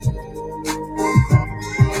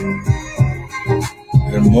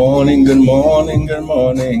Good morning, good morning, good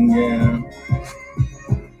morning, yeah.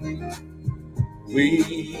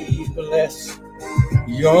 We bless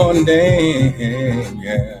your name,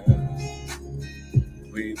 yeah.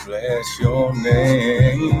 We bless your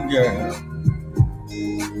name, yeah.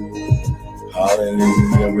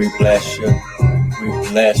 Hallelujah, we bless you, we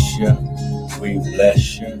bless you, we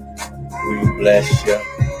bless you, we bless you.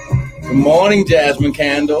 Good morning, Jasmine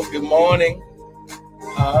Candle, good morning.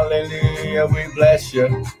 Hallelujah, we bless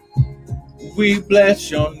you. We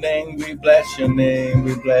bless your name, we bless your name,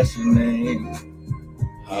 we bless your name.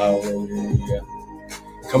 Hallelujah.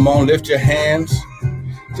 Come on, lift your hands.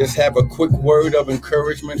 Just have a quick word of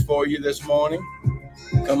encouragement for you this morning.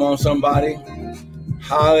 Come on, somebody.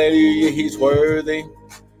 Hallelujah, he's worthy.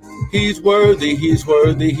 He's worthy, he's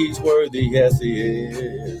worthy, he's worthy. Yes, he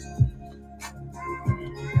is.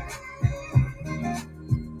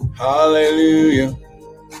 Hallelujah.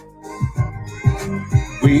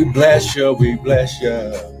 We bless you, we bless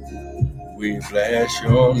you. We bless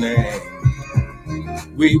your name.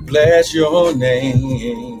 We bless your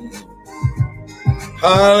name.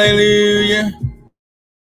 Hallelujah.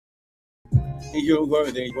 You're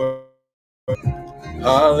worthy.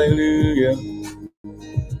 Hallelujah.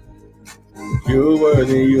 You're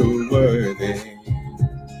worthy. You're worthy.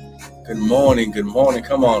 Good morning. Good morning.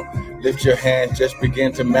 Come on. Lift your hands. Just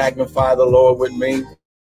begin to magnify the Lord with me.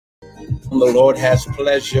 The Lord has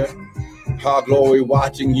pleasure. Our glory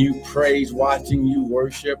watching you praise, watching you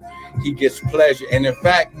worship. He gets pleasure. And in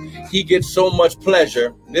fact, he gets so much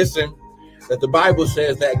pleasure. Listen. That the Bible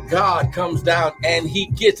says that God comes down and he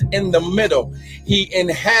gets in the middle. He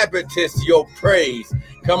inhabits your praise.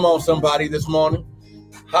 Come on, somebody, this morning.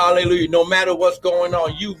 Hallelujah. No matter what's going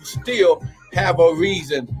on, you still have a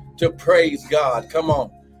reason to praise God. Come on.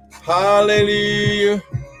 Hallelujah.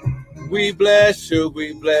 We bless you.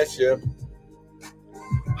 We bless you.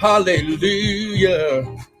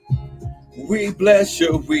 Hallelujah. We bless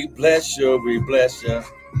you. We bless you. We bless you.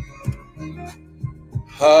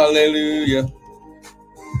 Hallelujah.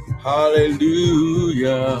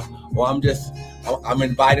 Hallelujah. Well, I'm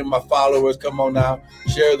inviting my followers. Come on now.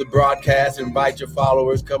 Share the broadcast. Invite your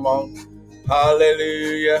followers. Come on.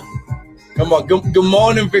 Hallelujah. Come on. Good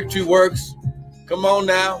morning, Victory Works. Come on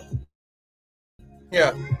now.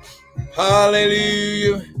 Yeah.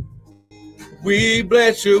 Hallelujah. We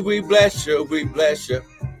bless you. We bless you. We bless you.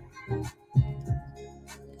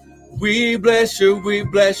 We bless you. We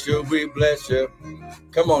bless you. We bless you.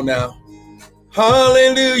 Come on now.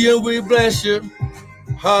 Hallelujah. We bless you.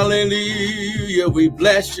 Hallelujah. We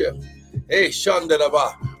bless you. Hey,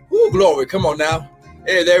 Shandaraba. Ooh, glory. Come on now.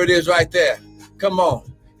 Hey, there it is right there. Come on.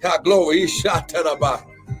 Glory. Shataraba.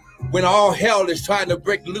 When all hell is trying to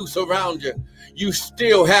break loose around you, you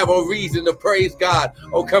still have a reason to praise God.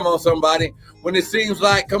 Oh, come on, somebody. When it seems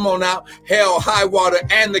like, come on now, hell, high water,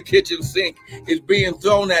 and the kitchen sink is being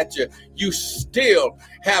thrown at you, you still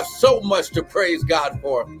have so much to praise God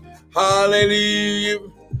for. Hallelujah.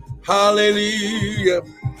 Hallelujah.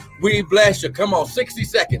 We bless you. Come on, 60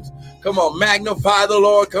 seconds. Come on, magnify the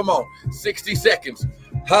Lord. Come on, 60 seconds.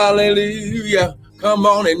 Hallelujah. Come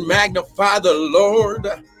on and magnify the Lord.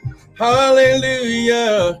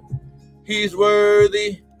 Hallelujah. He's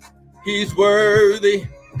worthy. He's worthy.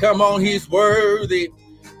 Come on, he's worthy.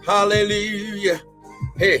 Hallelujah.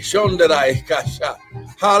 Hey, Shondarai Kasha.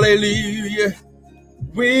 Hallelujah.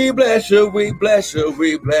 We bless you. We bless you.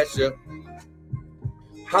 We bless you.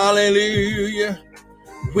 Hallelujah.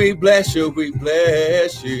 We bless you. We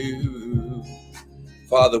bless you.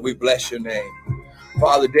 Father, we bless your name.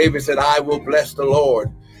 Father, David said, I will bless the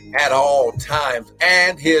Lord at all times,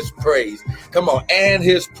 and his praise. Come on, and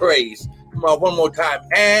his praise. Come on, one more time.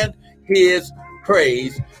 And his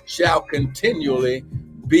praise shall continually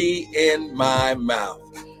be in my mouth.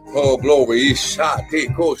 Oh, glory.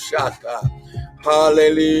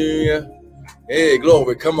 Hallelujah. Hey,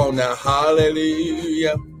 glory. Come on now.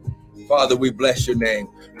 Hallelujah. Father, we bless your name.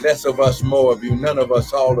 Less of us, more of you. None of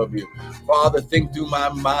us, all of you. Father, think through my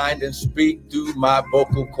mind and speak through my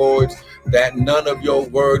vocal cords that none of your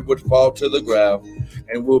word would fall to the ground,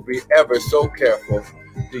 and we'll be ever so careful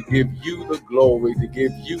to give you the glory, to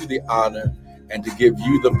give you the honor, and to give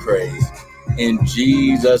you the praise. In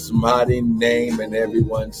Jesus' mighty name, and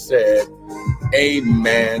everyone said,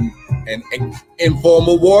 amen. And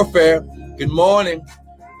informal warfare, good morning.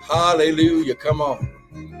 Hallelujah. Come on.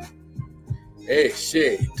 Hey,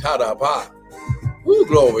 she, taraba. Woo,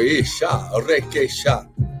 glory. Isha, reke sha.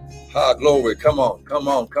 Ha, glory. Come on, come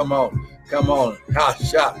on, come on, come on. Ha,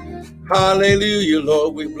 sha. Hallelujah,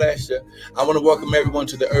 Lord. We bless you. I want to welcome everyone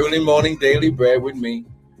to the early morning daily bread with me.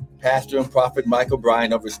 Pastor and Prophet Michael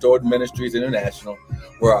Bryan of Restored Ministries International,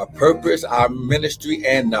 where our purpose, our ministry,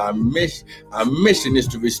 and our mission is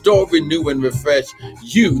to restore, renew, and refresh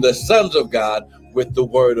you, the sons of God, with the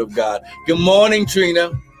word of God. Good morning,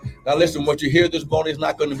 Trina. Now listen, what you hear this morning is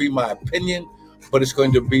not going to be my opinion, but it's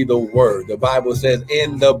going to be the word. The Bible says,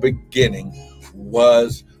 in the beginning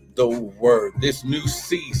was the word. This new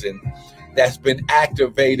season that's been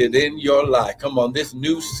activated in your life. Come on, this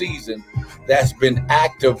new season that's been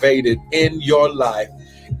activated in your life.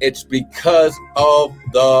 It's because of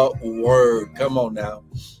the word. Come on now.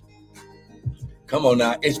 Come on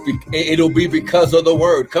now. It'll be because of the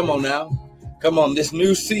word. Come on now. Come on, this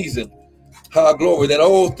new season. Glory, that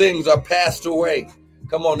old things are passed away.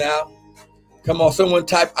 Come on now. Come on, someone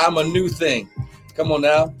type, I'm a new thing. Come on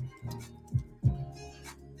now.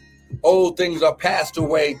 Old things are passed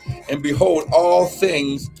away, and behold, all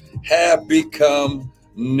things have become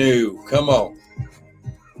new. Come on.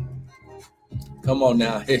 Come on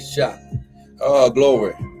now, hit shot. Oh,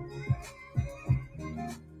 glory.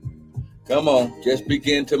 Come on, just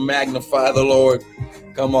begin to magnify the Lord.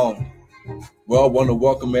 Come on. Well, I want to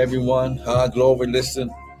welcome everyone. Glory, listen.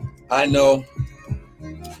 I know.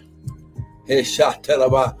 Hey, shot, tell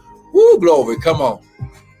about. Woo, glory, come on.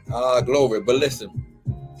 Glory, but listen.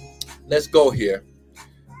 Let's go here.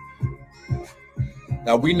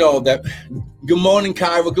 Now, we know that. Good morning,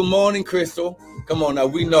 Kyra. Good morning, Crystal. Come on, now,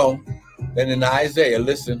 we know that in Isaiah,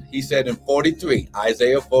 listen, he said in 43,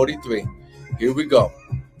 Isaiah 43. Here we go.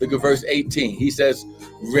 Look at verse 18. He says,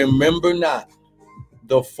 remember not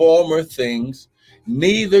the former things,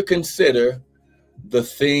 neither consider the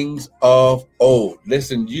things of old.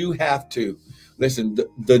 Listen, you have to. Listen,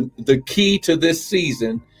 the key to this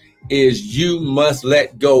season is you must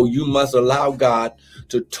let go. You must allow God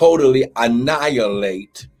to totally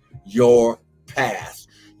annihilate your past.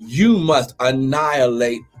 You must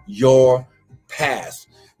annihilate your past.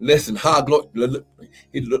 Listen,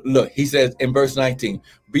 look, he says in verse 19,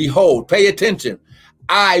 behold, pay attention.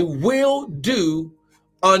 I will do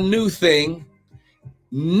a new thing.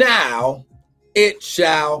 Now it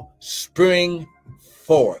shall spring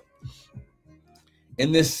forth.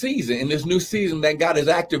 In this season, in this new season that God has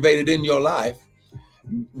activated in your life,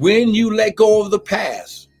 when you let go of the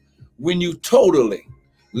past, when you totally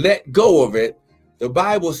let go of it, the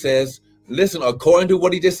Bible says, listen, according to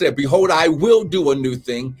what he just said, behold, I will do a new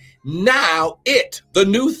thing. Now the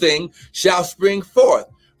new thing, shall spring forth.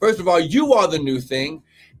 First of all, you are the new thing,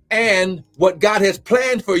 and what God has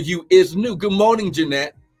planned for you is new. Good morning,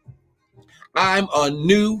 Jeanette. I'm a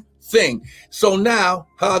new thing. So now,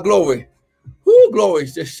 glory. Woo, glory.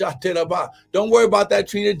 Just shot it about. Don't worry about that,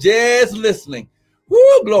 Trina. Just listening.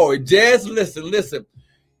 Woo, glory. Just listen.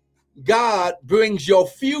 God brings your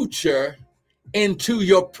future into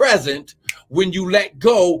your present when you let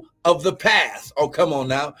go of the past. Oh, come on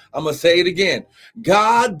now. I'm going to say it again.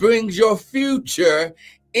 God brings your future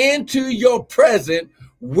into your present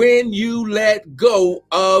when you let go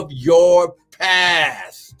of your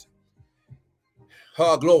past.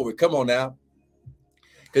 Oh, glory. Come on now.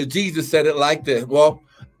 Because Jesus said it like this. Well,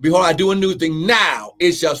 behold, I do a new thing. Now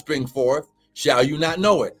it shall spring forth. Shall you not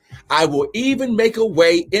know it? I will even make a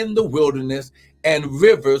way in the wilderness and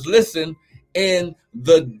rivers, listen, in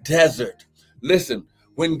the desert. Listen,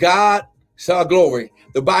 when God shall glory,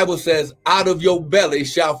 the Bible says, out of your belly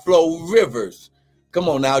shall flow rivers. Come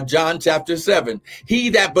on now, John chapter 7. He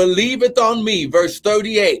that believeth on me, verse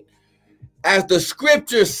 38, as the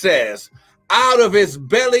scripture says, out of his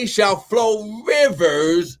belly shall flow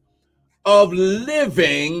rivers of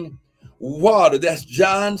living water. That's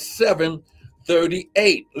John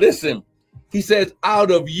 7:38. Listen, he says,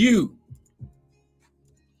 out of you.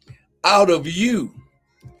 He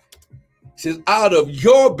says, out of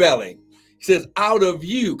your belly. He says, out of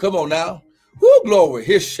you. Come on now. Whoo, glory.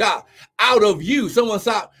 His shot. Out of you. Someone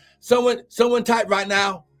type right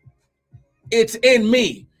now. It's in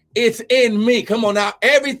me. It's in me. Come on now.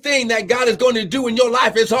 Everything that God is going to do in your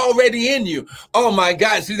life is already in you. Oh my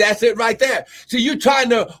God. See, that's it right there. See, you're trying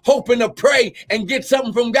to hope and to pray and get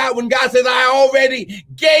something from God when God says, I already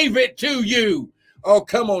gave it to you. Oh,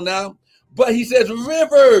 come on now. But he says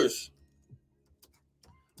rivers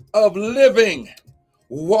of living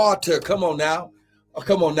water. Come on now. Oh,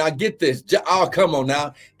 come on now. Get this. Oh, come on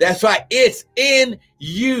now. That's right. It's in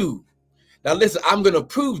you. Now listen, I'm going to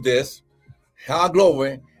prove this. How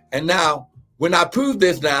glory. And now, when I prove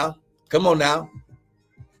this now, come on now.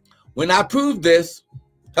 When I prove this,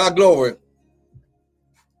 how glory.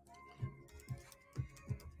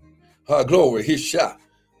 How glory, his shot.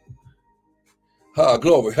 How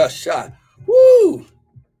glory, her shot. Woo!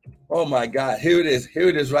 Oh my God, here it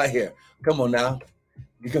is right here. Come on now.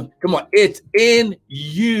 Come on, it's in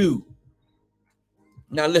you.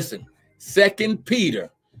 Now listen, 2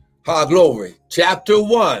 Peter, glory, chapter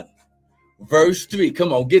 1, verse 3.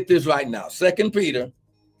 Come on, get this right now. 2 Peter,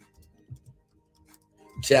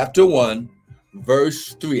 chapter 1,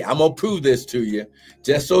 verse 3. I'm going to prove this to you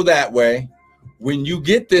just so that way, when you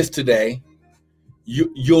get this today,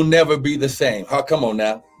 you'll never be the same. Come on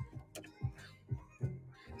now.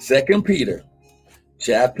 2 Peter,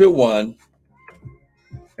 chapter 1,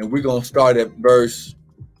 and we're going to start at verse,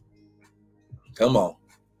 come on.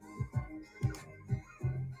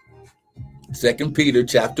 2 Peter,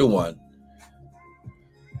 chapter 1.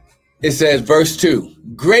 It says, verse 2,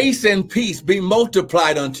 grace and peace be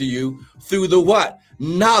multiplied unto you through the what?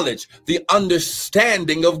 Knowledge, the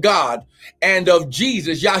understanding of God and of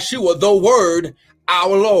Jesus, Yeshua, the word,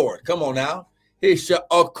 our Lord. Come on now.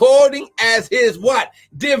 According as his what?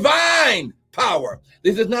 Divine power.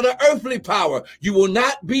 This is not an earthly power. You will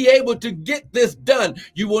not be able to get this done.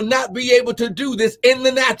 You will not be able to do this in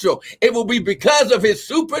the natural. It will be because of his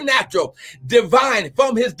supernatural, divine,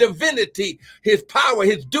 from his divinity, his power,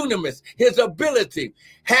 his dunamis, his ability,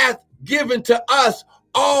 hath given to us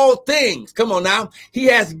all things. Come on now. He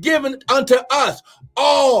has given unto us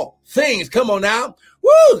all things. Come on now.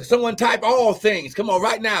 Woo! Someone type all things. Come on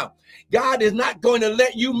right now. God is not going to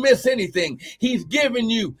let you miss anything. He's given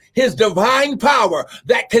you his divine power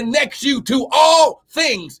that connects you to all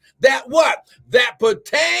things that what? That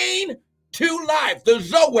pertain to life, the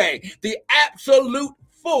Zoe, the absolute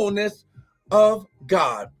fullness of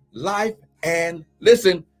God, life and,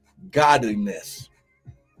 listen, godliness.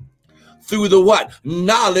 Through the what?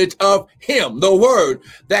 Knowledge of him, the word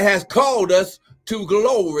that has called us to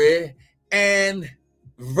glory and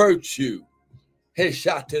virtue.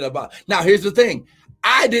 Now, here's the thing.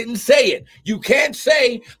 I didn't say it. You can't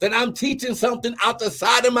say that I'm teaching something out the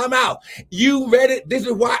side of my mouth. You read it. This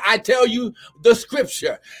is why I tell you the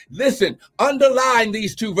scripture. Listen, underline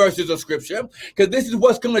these two verses of scripture, because this is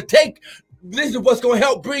what's going to take. This is what's going to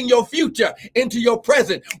help bring your future into your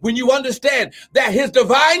present. When you understand that his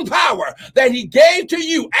divine power that he gave to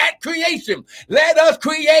you at creation, let us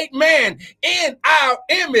create man in our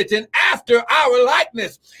image and after our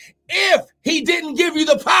likeness. If he didn't give you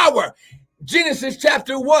the power, Genesis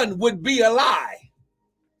chapter 1 would be a lie.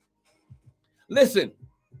 Listen,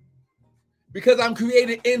 because I'm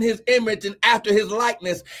created in his image and after his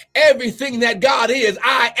likeness, everything that God is,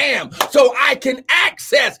 I am. So I can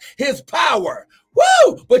access his power.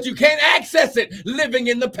 Woo! But you can't access it living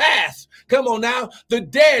in the past. Come on now. The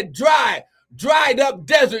dead, dried up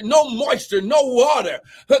desert, no moisture, no water.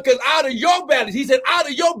 Because out of your bellies, he said, out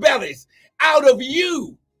of your bellies, out of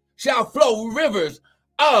you shall flow rivers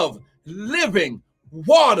of living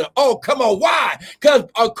water. Oh, come on. Why? Because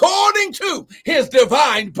according to his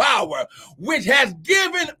divine power, which has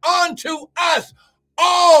given unto us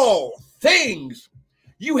all things,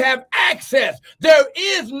 you have access. There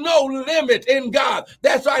is no limit in God.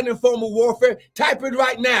 That's right in formal warfare. Type it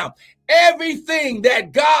right now. Everything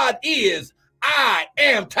that God is, I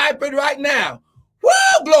am. Type it right now.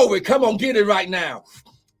 Woo, glory. Come on, get it right now.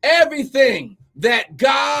 Everything that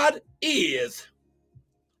God is,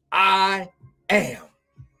 I am.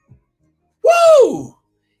 Woo!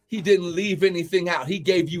 He didn't leave anything out. He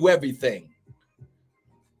gave you everything.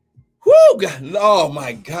 Woo! God. Oh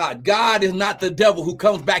my God. God is not the devil who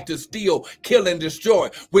comes back to steal, kill, and destroy.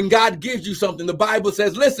 When God gives you something, the Bible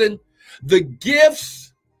says, listen, the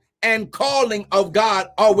gifts and calling of God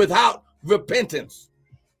are without repentance.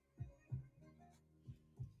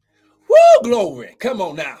 Woo! Glory. Come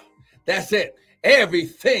on now. That's it.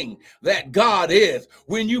 Everything that God is,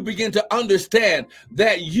 when you begin to understand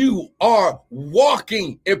that you are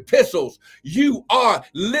walking epistles, you are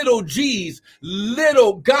little G's,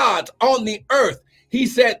 little gods on the earth. He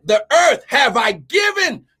said, the earth have I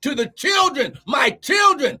given to the children, my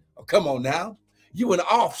children. Oh, come on now. You an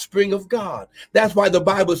offspring of God. That's why the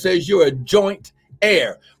Bible says you're a joint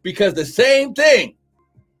heir, because the same thing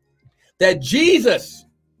that Jesus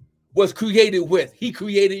was created with, he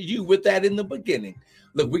created you with that in the beginning.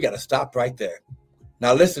 Look, we got to stop right there.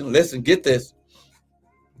 Now listen, get this.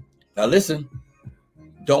 Now listen,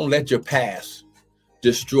 don't let your past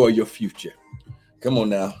destroy your future. Come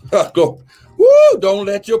on now. Go. Woo, don't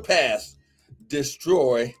let your past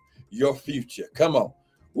destroy your future. Come on.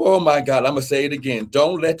 Oh my God, I'm going to say it again.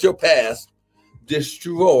 Don't let your past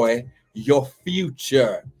destroy your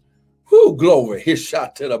future. Whoo, glory. His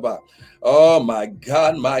shot to the bottom. Oh, my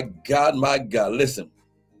God, my God, my God. Listen,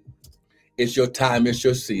 it's your time. It's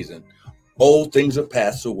your season. Old things are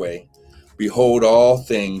passed away. Behold, all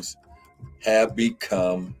things have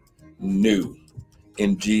become new.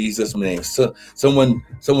 in Jesus' name. So someone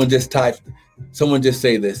just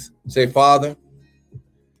say this. Say, Father,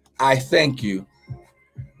 I thank you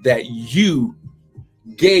that you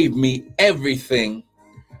gave me everything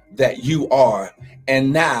that you are.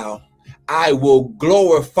 And now I will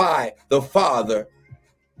glorify the Father,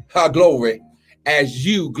 glory, as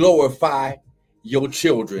you glorify your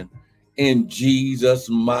children in Jesus'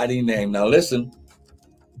 mighty name. Now listen,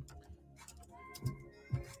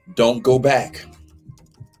 don't go back.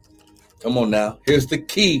 Come on now. Here's the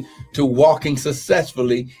key to walking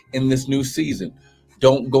successfully in this new season.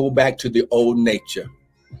 Don't go back to the old nature.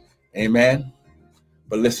 Amen.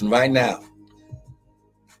 But listen, right now,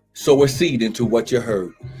 sow a seed into what you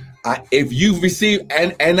heard. If you've received,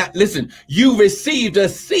 listen, you received a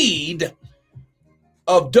seed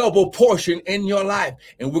of double portion in your life.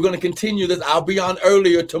 And we're going to continue this. I'll be on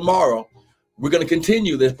earlier tomorrow. We're going to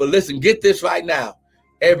continue this. But listen, get this right now.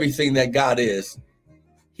 Everything that God is,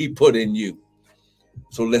 he put in you.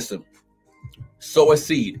 So listen, sow a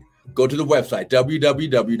seed. Go to the website,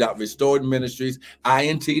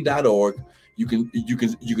 www.restoredministriesint.org. You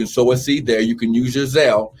can sow a seed there. You can use your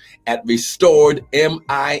Zelle at restored,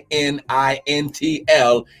 MININTL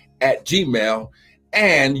 @gmail.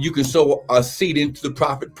 And you can sow a seed into the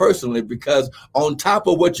prophet personally, because on top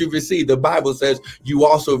of what you receive, the Bible says you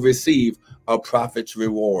also receive a prophet's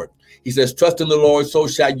reward. He says, trust in the Lord, so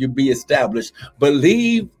shall you be established.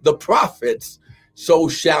 Believe the prophets, so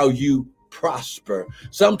shall you prosper.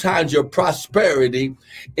 Sometimes your prosperity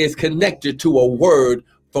is connected to a word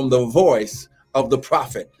from the voice of the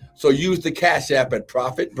prophet. So use the Cash App at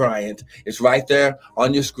Prophet Bryant. It's right there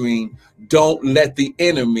on your screen. Don't let the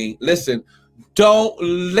enemy, listen, don't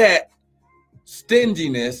let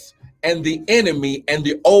stinginess and the enemy and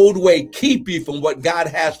the old way keep you from what God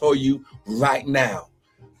has for you right now.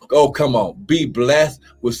 Oh, come on. Be blessed.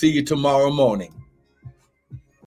 We'll see you tomorrow morning.